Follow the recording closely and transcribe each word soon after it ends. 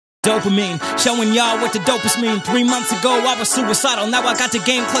dopamine, showing y'all what the dopest mean. 3 months ago I was suicidal, now I got the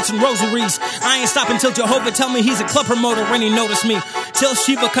game clutching rosaries. I ain't stopping till Jehovah tell me he's a club promoter and he noticed me. Till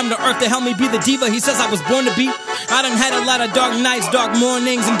Shiva come to earth to help me be the diva he says I was born to be. I done had a lot of dark nights, dark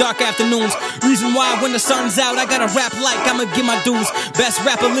mornings, and dark afternoons. Reason why when the sun's out I gotta rap like I'ma get my dues. Best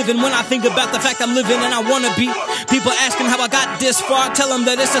rapper living when I think about the fact I'm living and I wanna be. People asking how I got this far, tell them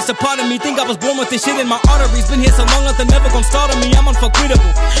that it's just a part of me. Think I was born with this shit in my arteries. Been here so long that they're never gonna start on me. I'm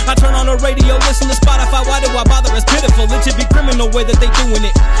unforgettable. I turn on the radio, listen to Spotify. Why do I bother? It's pitiful. It should be criminal way that they doing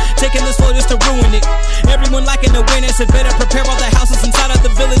it. Taking this flow just to ruin it. Everyone liking the win. It said better prepare all the houses inside of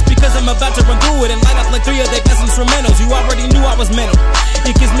the village because I'm about to run through it and light up like 3 of their best instrumentals. You already knew I was mental.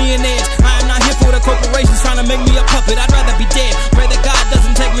 It gives me an edge. I am not here for the corporations trying to make me a puppet. I'd rather be dead. Pray that God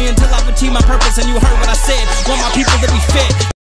doesn't take me until I've achieved my purpose. And you heard what I said. Want my people to be fed.